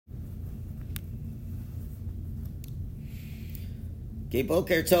Okay,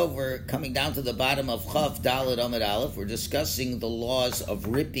 Boker Tov, we're coming down to the bottom of Chav Daled Amud Aleph. We're discussing the laws of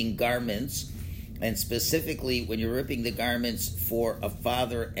ripping garments, and specifically when you're ripping the garments for a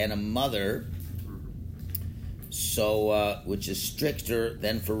father and a mother, so which is stricter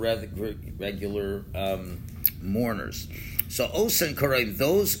than for regular mourners. So Osen Koraim,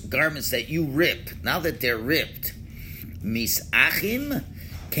 those garments that you rip, now that they're ripped, misachim,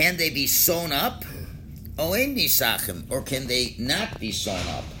 can they be sewn up? Or can they not be sewn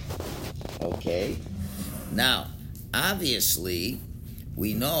up? Okay. Now, obviously,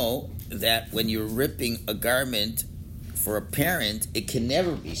 we know that when you're ripping a garment for a parent, it can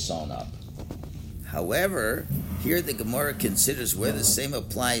never be sewn up. However, here the Gemara considers where the same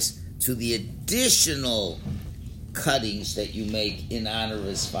applies to the additional cuttings that you make in honor of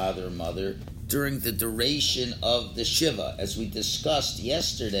his father or mother during the duration of the Shiva. As we discussed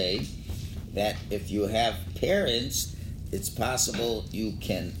yesterday, that if you have parents, it's possible you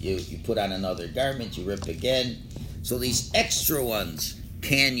put on another garment, you rip again. So these extra ones,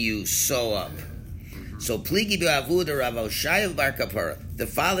 can you sew up? So Pligi b'Avuda Rav Oshaya bar Kapara, the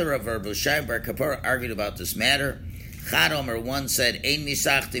father of Rav Oshaya bar Kapara, argued about this matter. Chad Omer, one said ein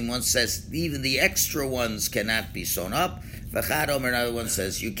misachtim, one says even the extra ones cannot be sewn up. V'chad Omer, another one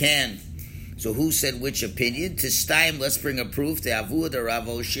says you can. So who said which opinion? To Staim, let's bring a proof. The Avud or Rav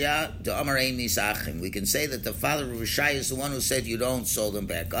Oshia, the Amar Ein Nisachim. We can say that the father of Rav Oshia is the one who said you don't sew them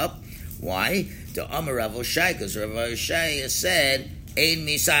back up. Why? The Amar Rav Oshia, because Rav Oshia said Ein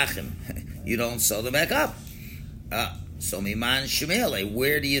Nisachim. You don't sew them back up. So Miman Shemele,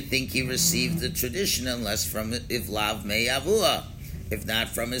 where do you think he received the tradition unless from Ivlav Me Avua, if not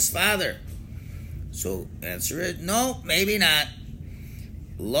from his father? So answer it, no, maybe not.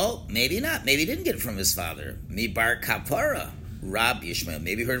 Lo, maybe not. Maybe he didn't get it from his father. Mi bar Kapara, Rab Yishmael.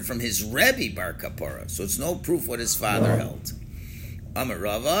 Maybe he heard it from his Rebbe bar Kapara. So it's no proof what his father held. Amar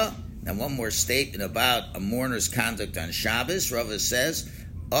Rava. Now one more statement about a mourner's conduct on Shabbos. Rava says,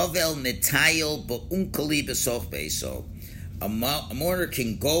 Avel mitayel ba'unkali b'soch beiso. A mourner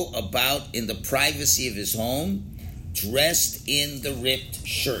can go about in the privacy of his home, dressed in the ripped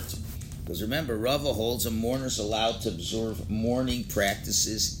shirt. Because remember, Rava holds a mourner's allowed to observe mourning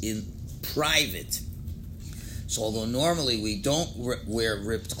practices in private. So although normally we don't wear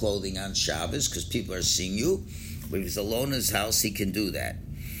ripped clothing on Shabbos because people are seeing you, but if he's alone in his house, he can do that.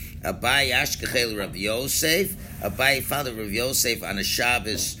 Abai Ashkechel Rav Yosef, Abai father Rav Yosef on a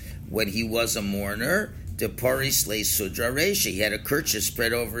Shabbos when he was a mourner, Deparis Le Sudra Resha. He had a kerchief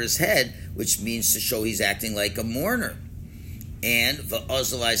spread over his head, which means to show he's acting like a mourner. And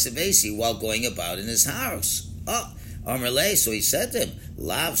v'ozalai sebesi while going about in his house. Amarle, so he said to him,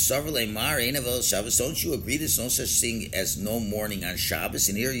 Lav savrle mar einavel Shabbos. Don't you agree there's no such thing as no mourning on Shabbos?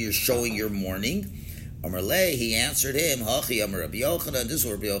 And here you're showing your mourning. Amarle, he answered him, Hachi Amar Rabbi Yochanan. This is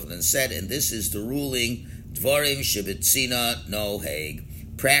what Rabbi Yochanan said, and this is the ruling. Dvarim shebetzina no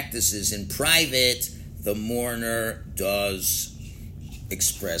heg. Practices in private, the mourner does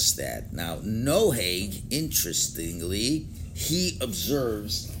express that. Now, no heg, interestingly, he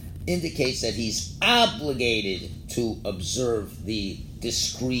observes, indicates that he's obligated to observe the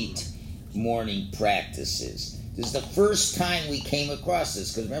discrete mourning practices. This is the first time we came across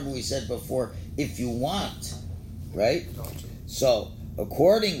this, because remember we said before, if you want, right? So,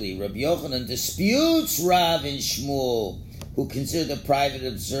 accordingly, Rabbi Yochanan disputes Rav and Shmuel, who consider the private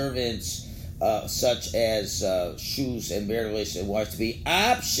observance such as shoes and marital relations and wives to be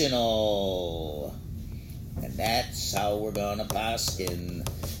optional. And that's how we're going to paskin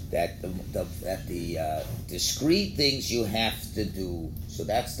that the discrete things you have to do. So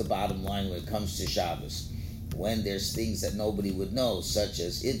that's the bottom line when it comes to Shabbos. When there's things that nobody would know, such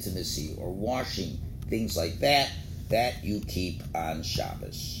as intimacy or washing, things like that you keep on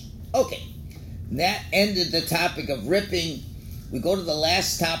Shabbos. Okay, and that ended the topic of ripping. We go to the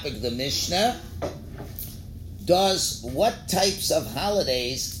last topic of the Mishnah. What types of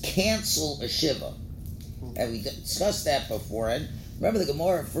holidays cancel a Shiva? And we discussed that before. And remember, the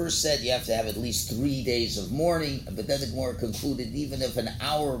Gemara first said you have to have at least 3 days of mourning, but then the Gemara concluded even if an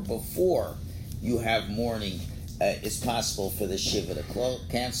hour before you have mourning, it's possible for the Shiva to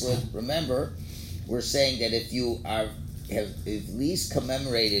cancel it. Remember, we're saying that if you have at least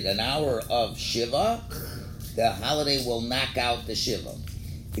commemorated an hour of Shiva, the holiday will knock out the Shiva.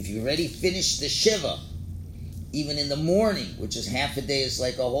 If you already finished the Shiva, even in the morning, which is half a day is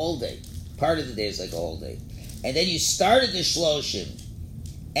like a whole day, part of the day is like a whole day, and then you started the Shloshim,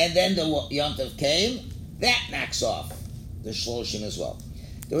 and then the Yom Tov came, that knocks off the Shloshim as well.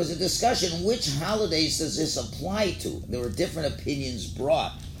 There was a discussion, which holidays does this apply to? There were different opinions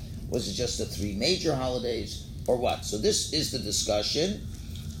brought. Was it just the 3 major holidays? or what? So this is the discussion.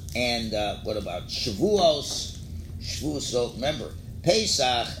 And what about Shavuos? Shavuos, so remember,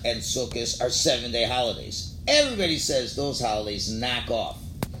 Pesach and Sukkot are 7-day holidays. Everybody says those holidays knock off.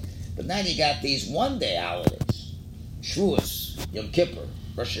 But now you got these 1-day holidays. Shavuos, Yom Kippur,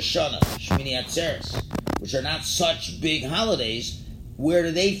 Rosh Hashanah, Shmini Atzeres, which are not such big holidays. Where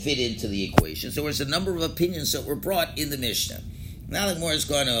do they fit into the equation? So there's a number of opinions that were brought in the Mishnah. Now the Gemara is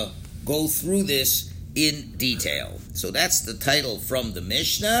going to go through this in detail. So that's the title from the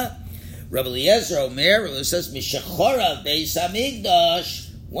Mishnah. Rabbi Eliezer Omer, Rabbi says, Mishachora Beis Hamikdash,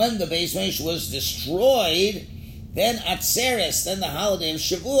 when the Beis Hamikdash was destroyed, then Atzeres, then the holiday of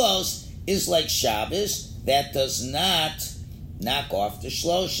Shavuos, is like Shabbos, that does not knock off the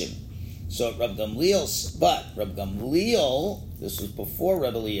Shloshim. So Rabbi Gamliel, this was before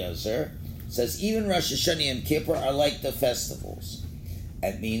Rabbi Eliezer, says even Rosh Hashanah and Kippur are like the festivals.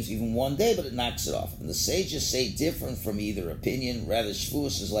 That means even 1 day, but it knocks it off. And the sages say different from either opinion. Rather,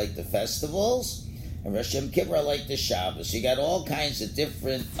 Shavuos is like the festivals, and Rosh Hashanah and Kippur are like the Shabbos. So you got all kinds of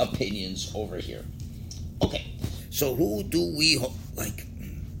different opinions over here. Okay, so who do we like?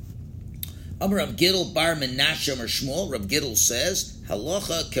 Amar Rav Gidl bar Menashe Amar Shmuel. Rav Gidl says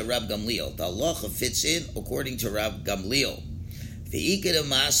halacha ke Rav Gamliel. The halacha fits in according to Rav Gamliel. Ve'iked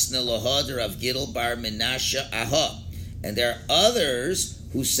masna lahad Rav Gidl bar Menashe aha. And there are others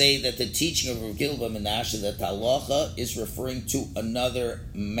who say that the teaching of Rav Gidl bar Menashe, that the halacha is referring to another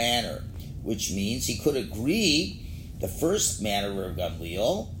manner, which means he could agree the first manner of Rav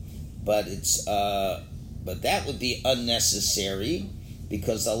Gamliel, but that would be unnecessary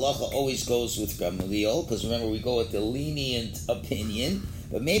because the halacha always goes with Gamliel. Because remember, we go with the lenient opinion.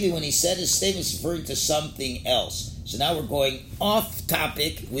 But maybe when he said his statement, he's referring to something else. So now we're going off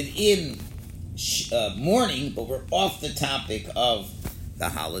topic within mourning, but we're off the topic of the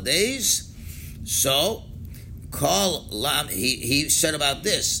holidays. So, he said about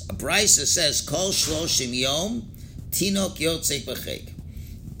this. A Brisa says, Kol Shloshim Yom Tinok Yotzei B'chek.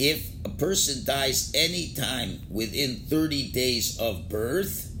 If a person dies any time within 30 days of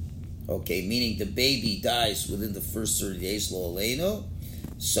birth, okay, meaning the baby dies within the first 30 days, Lo Aleinu,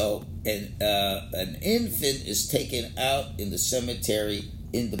 so an infant is taken out in the cemetery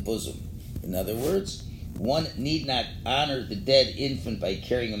in the bosom. In other words, one need not honor the dead infant by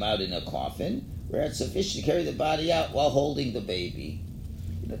carrying him out in a coffin, where it's sufficient to carry the body out while holding the baby.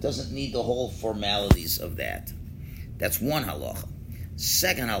 It doesn't need the whole formalities of that. That's one halacha.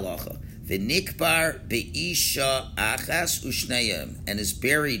 Second halacha, v'nikbar be'isha achas u'shnayim, and is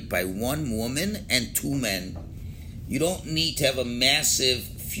buried by one woman and 2 men. You don't need to have a massive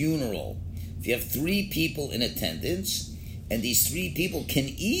funeral. If you have 3 people in attendance, and these 3 people can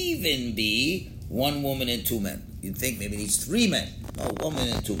even be 1 woman and 2 men. You'd think maybe it needs 3 men. No, 1 woman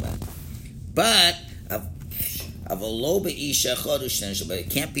and 2 men. But it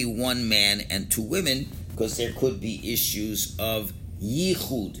can't be 1 man and 2 women, because there could be issues of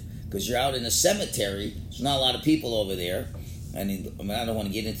yichud. Because you're out in a cemetery, there's not a lot of people over there. I don't want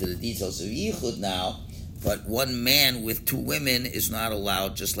to get into the details of yichud now, but 1 man with 2 women is not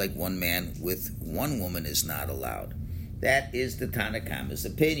allowed, just like 1 man with 1 woman is not allowed. That is the Tanna Kama's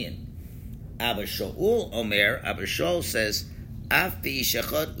opinion. Abba Shaul Omer, Abba Shaul says, Af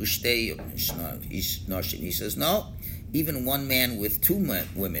bi'ishachad ushtei noshim. He says, no, even 1 man with 2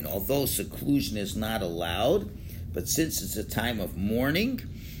 women, although seclusion is not allowed, but since it's a time of mourning,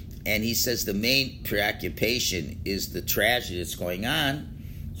 and he says the main preoccupation is the tragedy that's going on,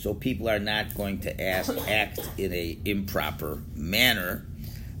 so people are not going to act in an improper manner.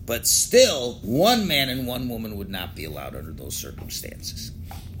 But still, 1 man and 1 woman would not be allowed under those circumstances.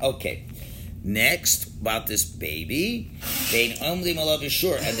 Okay, next, about this baby. And they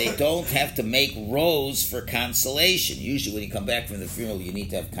don't have to make rows for consolation. Usually when you come back from the funeral, you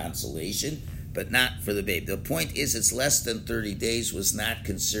need to have consolation, but not for the baby. The point is, it's less than 30 days, was not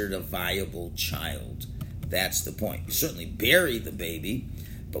considered a viable child. That's the point. You certainly bury the baby,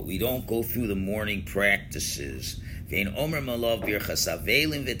 but we don't go through the mourning practices. We don't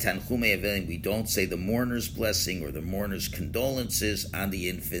say the mourner's blessing or the mourner's condolences on the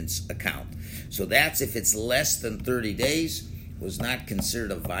infant's account. So that's if it's less than 30 days, was not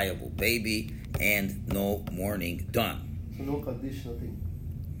considered a viable baby, and no mourning done. So no Kaddish, nothing.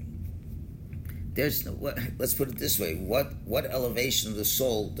 There's no, let's put it this way: what elevation of the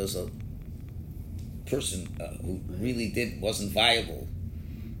soul does a person who really wasn't viable?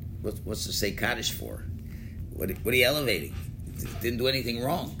 What's to say Kaddish for? What are you elevating? Didn't do anything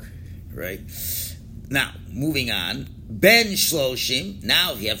wrong, right? Now, moving on. Ben Shloshim.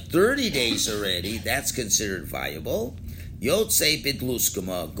 Now, if you have 30 days already, that's considered viable. Yotzei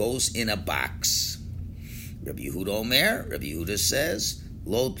Bidluskama goes in a box. Rabbi Yehuda Omer, Rabbi Yehuda says,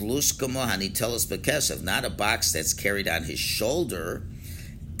 Lo tluskamo hanitelos b'kesef, not a box that's carried on his shoulder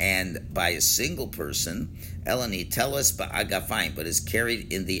and by a single person, Elani telos ba'agafayim, but is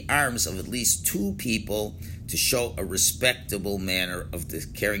carried in the arms of at least two people to show a respectable manner of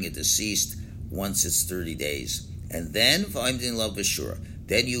carrying a deceased once it's 30 days. And then,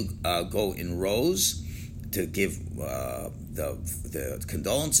 then you go in rows to give the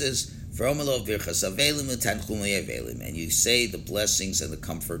condolences, and you say the blessings and the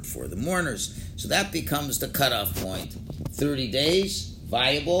comfort for the mourners. So that becomes the cutoff point. 30 days,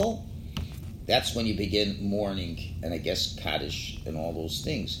 viable, that's when you begin mourning, and I guess Kaddish and all those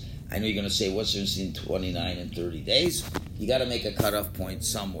things. I know you're going to say, what's the difference between 29 and 30 days? You got to make a cutoff point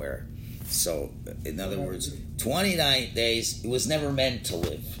somewhere. So, in other words, 29 days, it was never meant to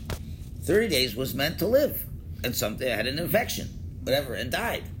live. 30 days was meant to live. And something had an infection, whatever, and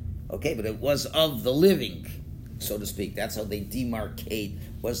died. Okay, but it was of the living, so to speak. That's how they demarcate.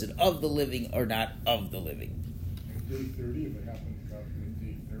 Was it of the living or not of the living? Day 30, if it happens about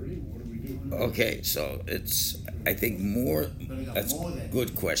day 30, what do we do? Okay, so it's, I think more, that's a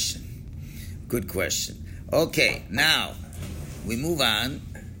good question. Good question. Okay, now, we move on.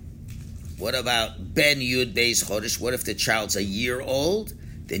 What about Ben Yud Beis Chodesh? What if the child's a year old?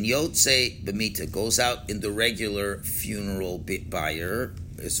 Then Yotze B'mita goes out in the regular funeral buyer,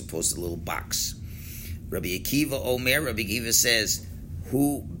 as opposed to the little box. Rabbi Akiva Omer, Rabbi Akiva says,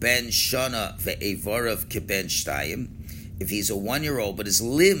 Hu ben shana ve'evorav keben shtayim. If he's a 1-year-old, but his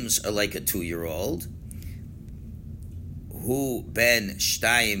limbs are like a 2-year-old, Hu ben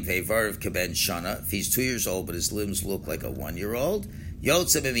shtayim ve'evorav keben shana. If he's 2 years old, but his limbs look like a 1-year-old,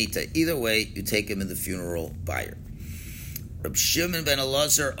 Yotze B'mita. Either way, you take him in the funeral buyer. Reb Shimon ben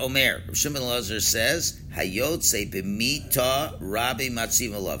Elazar Omer. Reb Shimon ben Elazar says, Hayotze b'mita Rabbi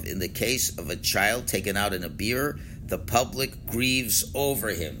Matziv Alav. In the case of a child taken out in a beer, the public grieves over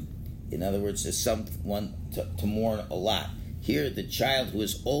him. In other words, there's someone to mourn a lot. Here, the child who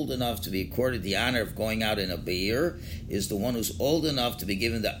is old enough to be accorded the honor of going out in a beer is the one who's old enough to be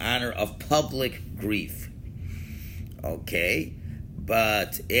given the honor of public grief. Okay?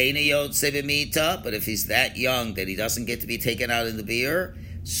 But if he's that young that he doesn't get to be taken out in the beer,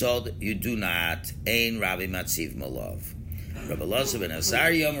 so you do not. Ein Rabbi Matziv Malav. Rabbi Elazar ben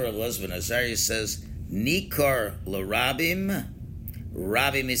Azariah, Rabbi Elazar ben Azariah says, Nikar l'Rabim,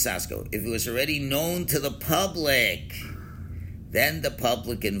 Rabbi Misasko. If it was already known to the public, then the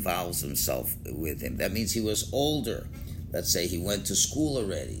public involves himself with him. That means he was older. Let's say he went to school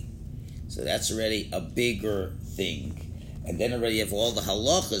already. So that's already a bigger thing. And then already you have all the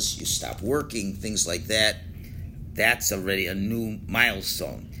halachas, you stop working, things like that. That's already a new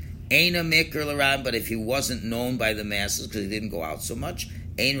milestone. Ein a mikr l'rab, but if he wasn't known by the masses because he didn't go out so much,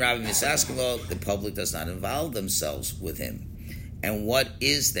 ein rabbi misaskavo, the public does not involve themselves with him. And what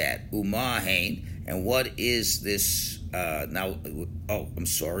is that? Umahain. And what is this? So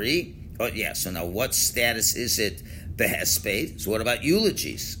now what status is it? Behesped. So what about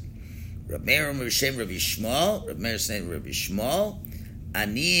eulogies? Reb Meir Shem Rabbi Shmuel, Reb Meir Shem Rabbi Shmuel,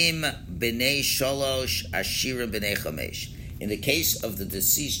 Anim b'nei shalosh, Ashirim b'nei chamesh. In the case of the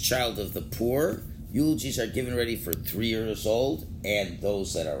deceased child of the poor, eulogies are given ready for 3 years old and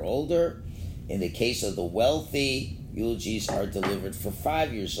those that are older. In the case of the wealthy, eulogies are delivered for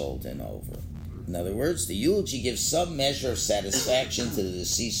 5 years old and over. In other words, the eulogy gives some measure of satisfaction to the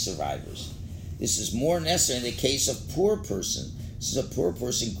deceased survivors. This is more necessary in the case of poor person. Since a poor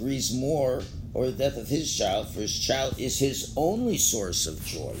person grieves more over the death of his child, for his child is his only source of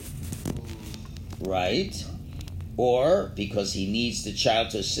joy. Right? Or because he needs the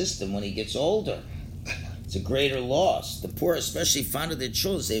child to assist him when he gets older. It's a greater loss. The poor, especially fond of their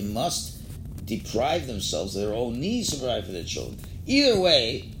children, they must deprive themselves of their own needs to provide for their children. Either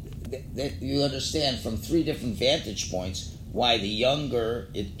way, you understand from 3 different vantage points why the younger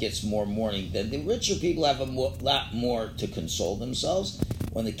it gets more mourning. Then the richer people have a lot more to console themselves.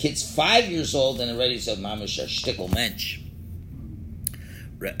 When the kid's 5 years old and already said mamash a shtickle mensch.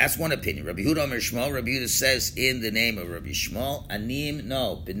 That's one opinion. Rabbi Yehuda Omer Shmuel. Rabbi Yehuda says in the name of Rabbi Shmuel, Anim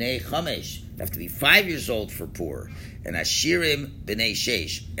no b'nei chamesh. You have to be 5 years old for poor, and Ashirim b'nei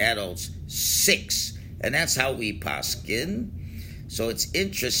sheish, adults 6, and that's how we paskin. So it's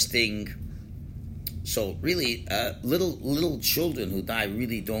interesting. So really, little children who die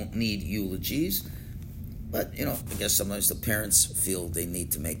really don't need eulogies. But, I guess sometimes the parents feel they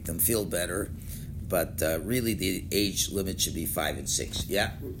need to make them feel better. But really, the age limit should be 5 and 6.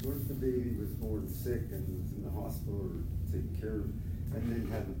 Yeah? What if the baby was born sick and was in the hospital or taken care of and then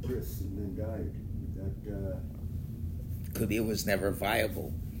had a bris and then died? That could be it was never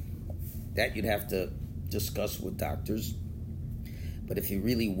viable. That you'd have to discuss with doctors. But if he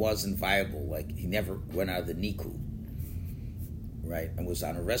really wasn't viable, like he never went out of the NICU, right, and was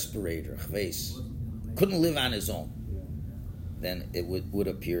on a respirator, couldn't live on his own, then it would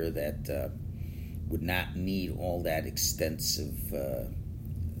appear that would not need all that extensive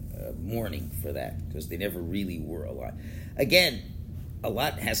mourning for that, because they never really were alive. Again, a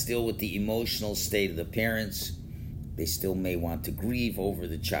lot has to deal with the emotional state of the parents. They still may want to grieve over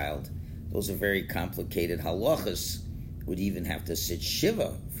the child. Those are very complicated halachas. Would even have to sit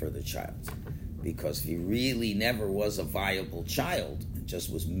shiva for the child, because if he really never was a viable child,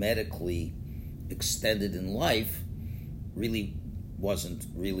 just was medically extended in life, really wasn't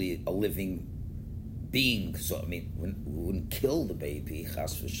really a living being. So I mean, we wouldn't kill the baby,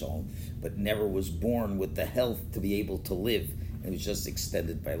 chas v'shalom, but never was born with the health to be able to live. It was just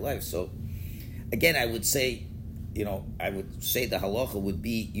extended by life. So again, I would say the halacha would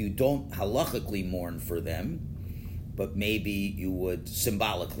be you don't halachically mourn for them, but maybe you would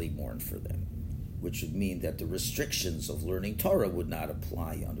symbolically mourn for them, which would mean that the restrictions of learning Torah would not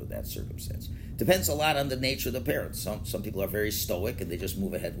apply under that circumstance. Depends a lot on the nature of the parents. Some people are very stoic and they just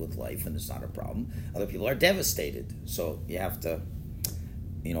move ahead with life and it's not a problem. Other people are devastated. So you have to,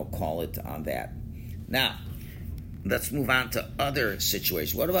 call it on that. Now, let's move on to other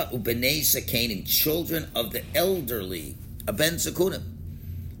situations. What about Ubenei Zakanim, children of the elderly, a Ben Zakunim,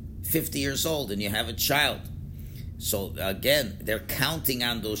 50 years old, and you have a child. So again, they're counting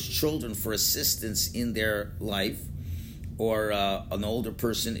on those children for assistance in their life, or an older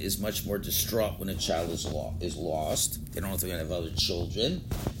person is much more distraught when a child is lost. They don't know if they're going to have other children.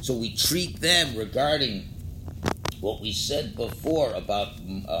 So we treat them regarding what we said before about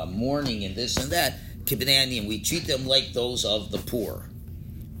mourning and this and that, and we treat them like those of the poor.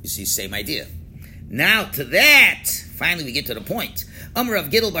 You see, same idea. Now to that, finally we get to the point. Amar Rav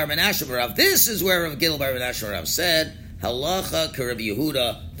Gidl bar Menashe Rav. This is where Rav Gidl bar Menashe Rav said, Halacha ka Rabbi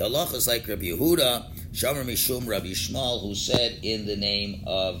Yehuda. The halacha is like Rabbi Yehuda. Shomer Mishum Rabbi Yishmael, who said in the name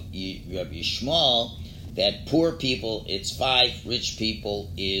of Rabbi Yishmael that poor people it's 5, rich people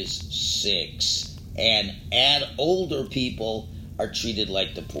is 6, and older people are treated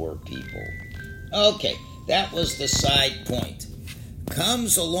like the poor people. Okay, that was the side point.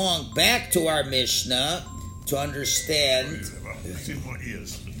 Comes along back to our Mishnah to understand. It's in my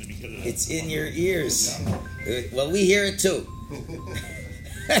ears. It's in your ears. Well, we hear it too.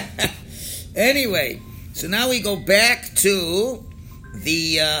 Anyway, so now we go back to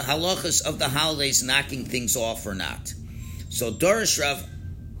the halachas of the holidays, knocking things off or not. So Dorish Rav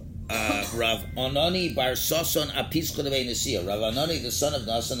Anani bar Sason Apiskol Nasiya. Rav Anani, the son of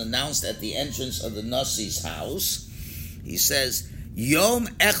Nasan, announced at the entrance of the Nasi's house. He says, Yom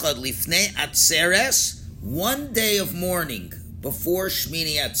Echad Lifnei Atzeres, one day of mourning before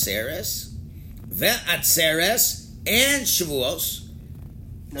Shmini Atzeres, Ve'atzeres, and Shavuos.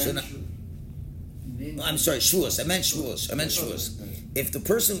 So now, I'm sorry, Shavuos. I meant Shavuos. If the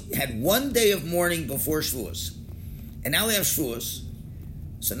person had one day of mourning before Shavuos, and now we have Shavuos,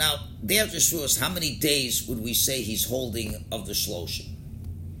 so now, day after Shavuos, how many days would we say he's holding of the Shloshim?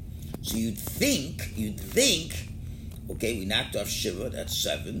 So you'd think, okay, we knocked off Shiva, that's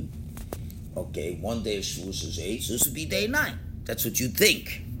 7. Okay, one day of Shavuos is 8, so this would be day 9. That's what you'd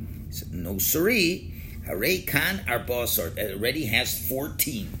think. He said, no siree, Harei Kan Arbasar, it already has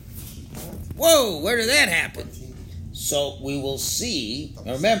 14. Whoa, where did that happen? So we will see,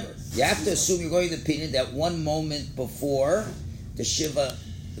 now remember, you have to assume you're going to the opinion that one moment before the Shiva,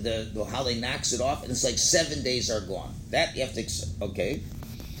 the holiday knocks it off, and it's like 7 days are gone. That you have to accept, okay?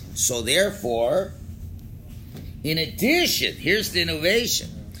 So therefore, in addition, here's the innovation,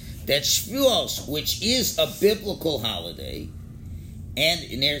 that Shavuos, which is a biblical holiday, and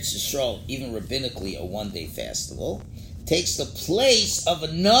in Eretz Yisrael, even rabbinically, a one-day festival, takes the place of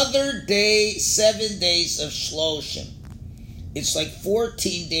another day, 7 days of Shloshim. It's like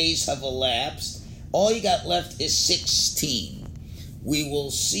 14 days have elapsed. All you got left is 16. We will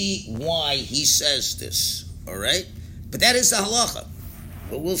see why he says this, all right? But that is the halacha.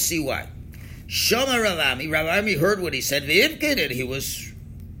 But we'll see why. Shama Rav Ami heard what he said. V'ivkid, and he was,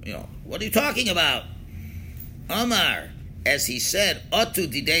 what are you talking about? Amar, as he said, Atu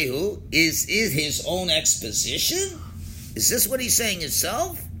Didehu, is his own exposition? Is this what he's saying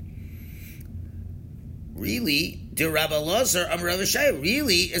himself? Really? De Rabbi Elazar, Amar Rav Yeshaya.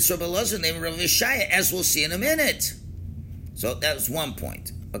 Really, it's Rabbi Elazar named Rav Yeshaya, as we'll see in a minute. So that was one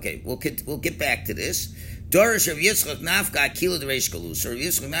point. Okay, we'll get back to this. Dorish Rav Yitzchak Nafka Akila the Reish Galus. Rav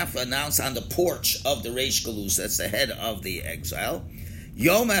Yitzchak Nafka announced on the porch of the Reish Galus, that's the head of the exile.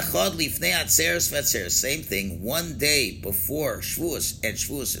 Yom Echad Lifnei Atzeres Vetzeres. Same thing, one day before Shavuos and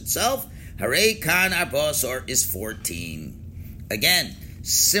Shavuos itself. Harei kan arba'asar is 14. Again,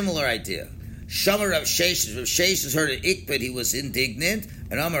 similar idea. Shamar Rav Sheshes heard an ikbid, he was indignant,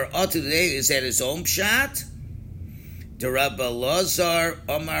 and Amar Atu today is at his own pshat. The Rabbi Lazar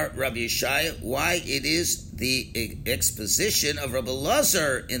Amar Rabbi Yeshaya, why it is the exposition of Rabbi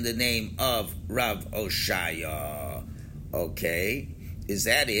Lazar in the name of Rav Oshaya. Okay, is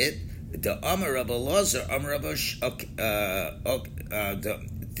that it? The Amar Rabbi Lazar, Amar Rabbi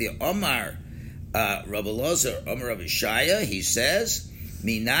the Amar Rabbi Lazar, Amar Rabbi Yeshaya, he says,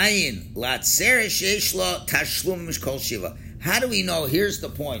 Minayin latzeresh yeshla tashlum kol shiva. How do we know? Here's the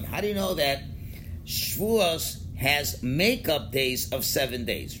point. How do you know that Shavuos has makeup days of 7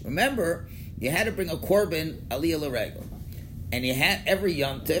 days? Remember, you had to bring a korban aliyah l'regel, and you had every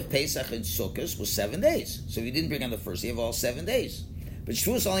Yom Tov, Pesach, and Sukkot was 7 days. So if you didn't bring on the first, you have all 7 days. But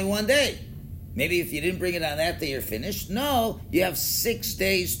Shavuos is only 1 day. Maybe if you didn't bring it on that day, you're finished. No, you have 6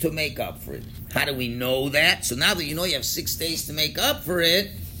 days to make up for it. How do we know that? So now that you know you have 6 days to make up for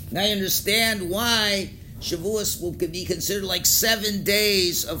it, now you understand why Shavuos will be considered like 7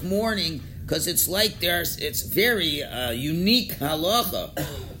 days of mourning, because it's like it's very unique halacha.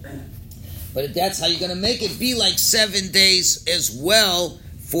 But that's how you're going to make it be like 7 days as well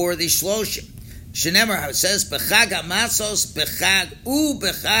for the shloshim. Shenemar, how it says, B'chag hamatzos, b'chag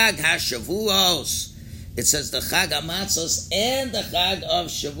b'chag hashavuos. It says the chag hamatzos and the chag of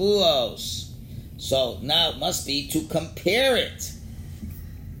Shavuos. So now it must be to compare it,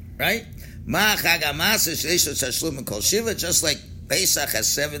 right? Ma chag hamatzos yesh tashlum kol shiva, just like Pesach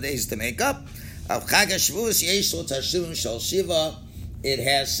has 7 days to make up. Of chag Shavuos yesh tashlum shel shiva, it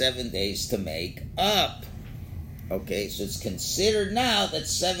has 7 days to make up. Okay, so it's considered now that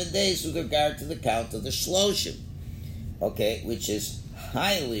 7 days with regard to the count of the shloshim. Okay, which is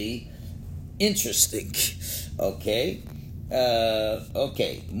highly interesting. Okay,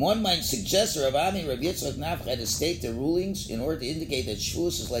 one might suggest Rav Ami, Rav Yitzchak Nafcha had to state the rulings in order to indicate that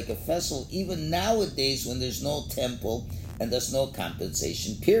Shavuos is like a festival even nowadays when there's no temple and there's no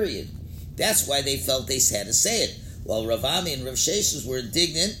compensation period. That's why they felt they had to say it. While Rav Ami and Rav Sheshes were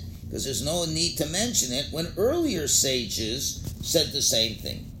indignant because there's no need to mention it when earlier sages said the same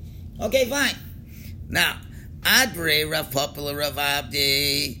thing. Okay, fine. Now, Adbre Rav Papa Rav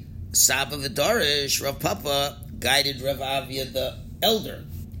Abdi Saba V'Darish, Rav Papa guided Rav Avia the elder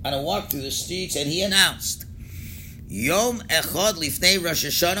on a walk through the streets, and he announced, Yom Echad Lifnei Rosh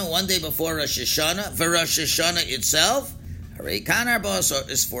Hashanah, 1 day before Rosh Hashanah, for Rosh Hashanah itself, Harei Kan Arba'asar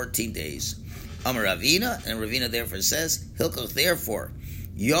is 14 days. Amar Ravina, and Ravina therefore says, Hilkoch therefore,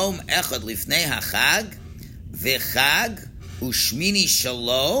 Yom Echad Lifnei HaChag, V'Chag, Ushmini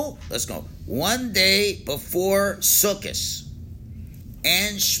Shalo, let's go, 1 day before Sukkot,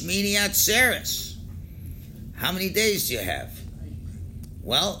 and Shmini Atzeres. How many days do you have?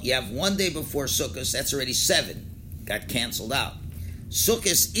 Well, you have 1 day before Sukkot, that's already 7. Got canceled out.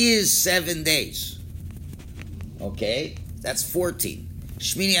 Sukkot is 7 days. Okay, that's 14.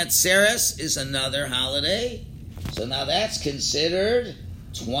 Shmini Atzeres is another holiday, so now that's considered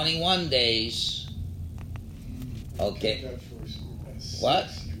 21 days. Okay. What?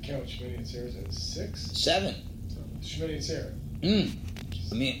 You count Shmini and Sarah as 6? 7. Shmini and Sarah.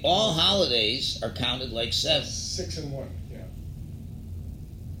 I mean, all holidays are counted like 7. 6 and 1, yeah.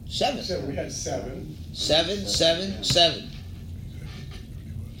 7. So we had 7. 7, 7, 7.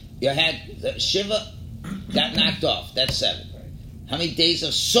 You had the Shiva got knocked off. That's 7. How many days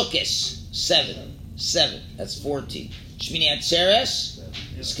of Sukkot? 7. 7. That's 14. Shmini Atzeres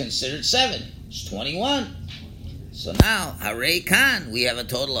is considered 7. It's 21. So now, Harei Kan, we have a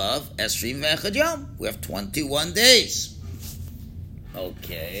total of Esrim V'Echad Yom. We have 21 days.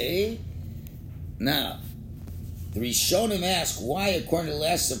 Okay. Now, the Rishonim ask why, according to the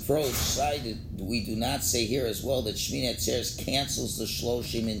last approach cited, we do not say here as well that Shmini Atzeres cancels the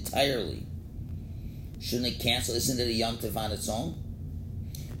Shloshim entirely. Shouldn't it cancel? Isn't it a Yom Tov on its own?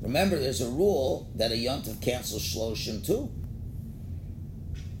 Remember, there's a rule that a Yom Tov cancels Shloshim too.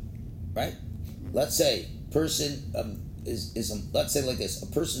 Right? Let's say person let's say like this: a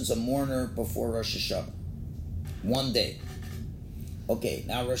person's a mourner before Rosh Hashanah, 1 day. Okay,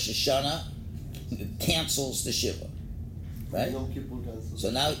 now Rosh Hashanah cancels the Shiva, right?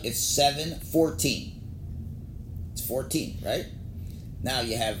 So now it's 7, 14. It's 14, right? Now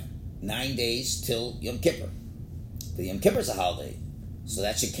you have 9 days till Yom Kippur. The Yom Kippur is a holiday, so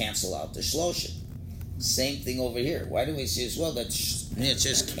that should cancel out the Shloshim. Same thing over here. Why do we say as well that it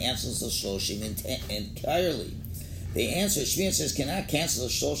just cancels the Shloshim entirely? The answer is Shmini Atzeres cannot cancel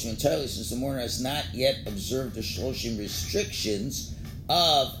the Shloshim entirely since the mourner has not yet observed the Shloshim restrictions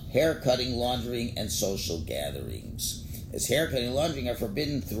of hair cutting, laundering, and social gatherings. as haircutting and laundering are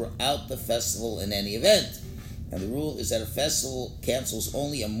forbidden throughout the festival in any event. And the rule is that a festival cancels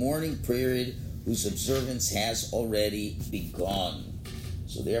only a mourning period whose observance has already begun.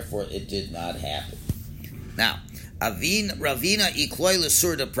 So therefore it did not happen. Now, Ravina Ikloi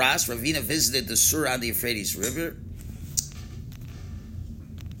L'Sur de Pras. Ravina visited the Sur on the Euphrates River.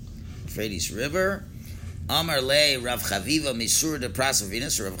 Amar Le Rav Chaviva Misur de Pras Ravina.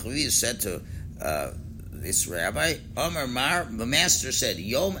 So Rav Chaviva said to this rabbi, Amar Mar, the master said,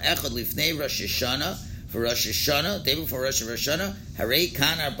 Yom Echad Lifnei Rosh Hashanah, for Rosh Hashanah, day before Rosh Hashanah, Harei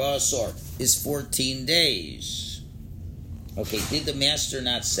Kan Arba Asor, is 14 days. Okay, did the master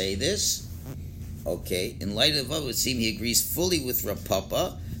not say this? Okay, in light of what it would seem he agrees fully with Rav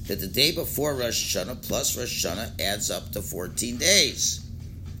Papa that the day before Rosh Hashanah plus Rosh Hashanah adds up to 14 days.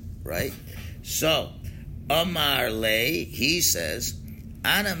 Right? So, Amar Le, he says,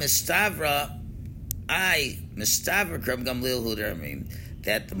 Ana Mistavra, I, Mistavra Rav Gamliel Hudarmim,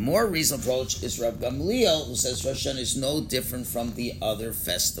 that the more reasonable approach is Rav Gamliel, who says Rosh Hashanah is no different from the other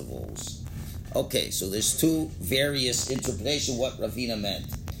festivals. Okay, so there's two various interpretations of what Ravina meant.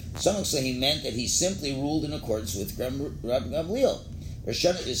 Some say he meant that he simply ruled in accordance with Rav Gamliel. Rosh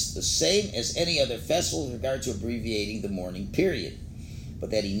Hashanah is the same as any other festival with regard to abbreviating the mourning period. But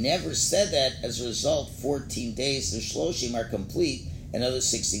that he never said that as a result, 14 days, the Shloshim are complete, and other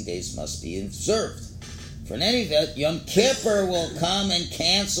 16 days must be observed. For in any event, Yom Kippur will come and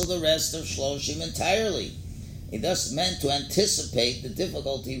cancel the rest of Shloshim entirely. He thus meant to anticipate the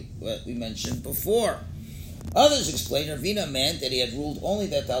difficulty that we mentioned before. Others explain Ravina meant that he had ruled only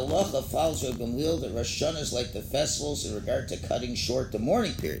that the halacha follows Rav Gamliel, that Rosh Hashanah is like the festivals in regard to cutting short the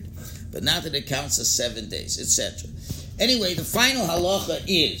mourning period, but not that it counts as 7 days, etc. Anyway, the final halacha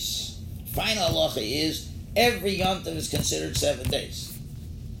is every Yom Tov is considered 7 days.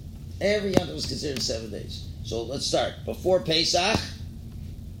 Every Yom Tov is considered 7 days. So let's start. Before Pesach,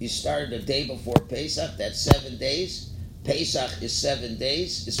 you started the day before Pesach, that's 7 days. Pesach is 7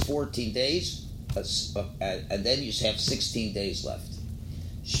 days, is 14 days, and then you have 16 days left.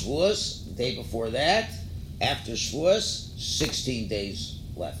 Shavuos, the day before that, after Shavuos, 16 days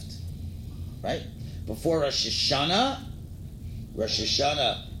left. Right? Before Rosh Hashanah,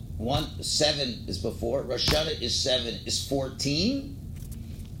 7 is before, Rosh Hashanah is 7, is 14.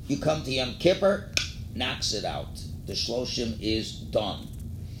 You come to Yom Kippur, knocks it out. The Shloshim is done.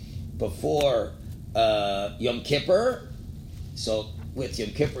 Before Yom Kippur, so with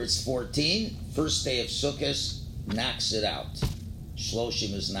Yom Kippur it's 14. First day of Sukkot knocks it out.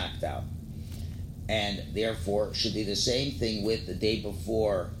 Shloshim is knocked out. And therefore should be the same thing with the day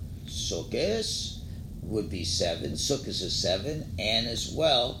before Sukkot, would be 7. Sukkot is 7. And as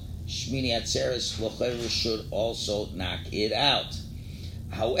well, Shmini Atzeres L'Chayru should also knock it out.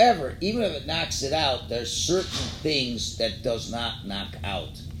 However, even if it knocks it out, there are certain things that does not knock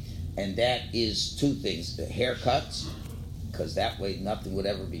out. And that is two things. The haircuts, because that way nothing would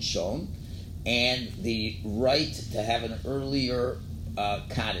ever be shown. And the right to have an earlier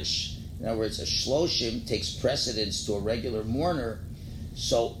Kaddish. In other words, a Shloshim takes precedence to a regular mourner,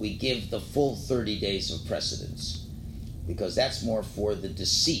 so we give the full 30 days of precedence. Because that's more for the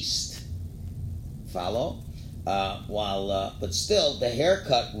deceased. Follow? But still, the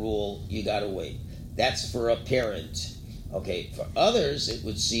haircut rule, you gotta wait. That's for a parent. Okay, for others, it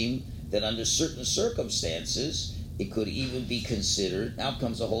would seem that under certain circumstances, it could even be considered, now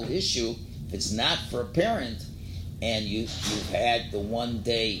comes a whole issue, if it's not for a parent, and you've had the 1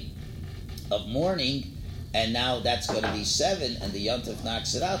 day of mourning, and now that's going to be 7, and the Yom Tov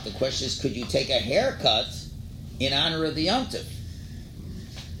knocks it out, the question is, could you take a haircut in honor of the Yom Tov?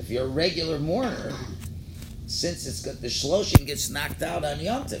 If you're a regular mourner, since it's got the Shloshim gets knocked out on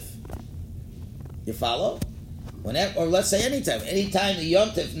Yom Tov. You follow? Whenever, or let's say anytime the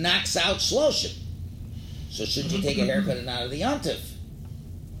Yom Tov knocks out Shloshim. So should you take a haircut in honor of the Yom Tov?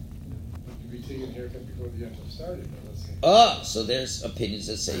 You'd be taking a haircut before the Yom Tov started, let's say. So there's opinions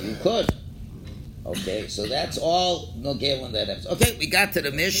that say you could. Okay, so that's all Nogay when that happens. Okay, we got to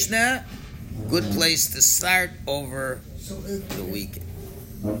the Mishnah. Good place to start over the weekend.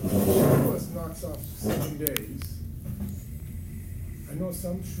 Shavuos knocks off 7 days. I know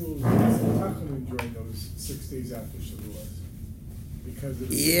some shuls tachanun during those 6 days after Shavuos because of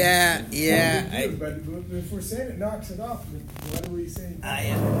the but if we're saying it knocks it off, what are we saying?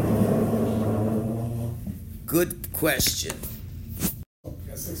 Good question.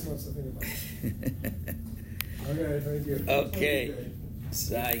 Got 6 months to think about it. Okay, thank you. Okay.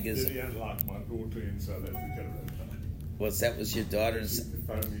 Saigas. What's that? Was your daughter?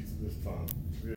 5 weeks this time.